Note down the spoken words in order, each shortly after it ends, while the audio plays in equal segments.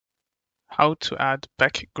How to add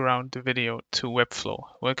background video to Webflow.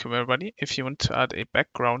 Welcome everybody. If you want to add a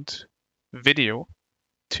background video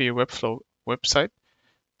to your Webflow website,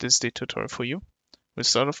 this is the tutorial for you. We'll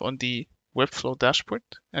start off on the Webflow dashboard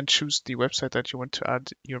and choose the website that you want to add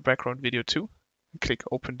your background video to. Click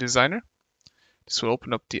Open Designer. This will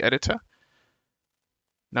open up the editor.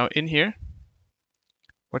 Now in here,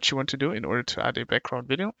 what you want to do in order to add a background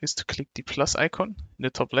video is to click the plus icon in the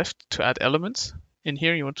top left to add elements. In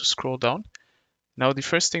here, you want to scroll down. Now the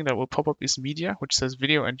first thing that will pop up is media, which says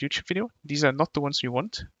video and YouTube video. These are not the ones we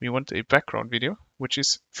want. We want a background video, which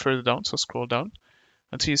is further down. So scroll down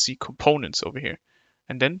until you see components over here.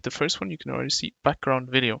 And then the first one, you can already see background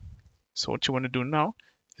video. So what you want to do now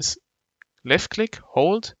is left click,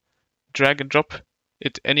 hold, drag and drop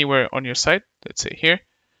it anywhere on your site. Let's say here.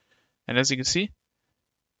 And as you can see,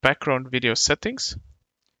 background video settings.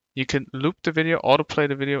 You can loop the video, autoplay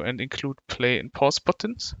the video, and include play and pause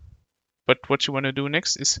buttons. But what you want to do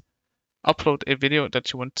next is upload a video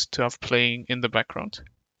that you want to have playing in the background.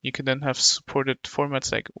 You can then have supported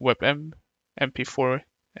formats like WebM, MP4,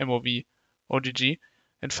 MOV, OGG,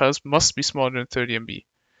 and files must be smaller than 30 MB.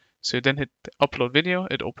 So you then hit upload video,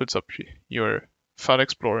 it opens up your file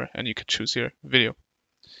explorer and you can choose your video.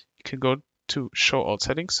 You can go to show all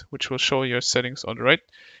settings, which will show your settings on the right.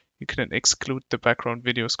 You can then exclude the background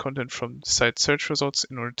video's content from site search results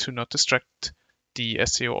in order to not distract the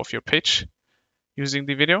SEO of your page using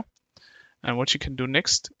the video. And what you can do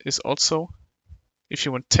next is also, if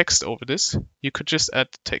you want text over this, you could just add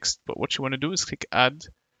text. But what you want to do is click add,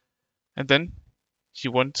 and then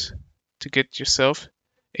you want to get yourself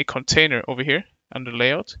a container over here under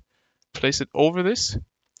layout, place it over this,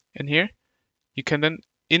 and here you can then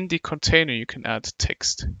in the container you can add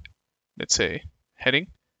text. Let's say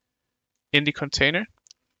heading in the container.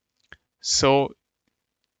 So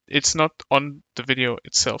it's not on the video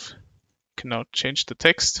itself. You can now change the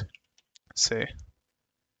text, say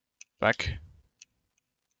background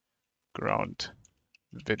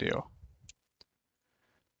video.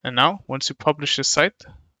 And now once you publish the site,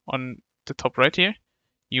 on the top right here,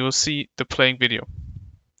 you will see the playing video.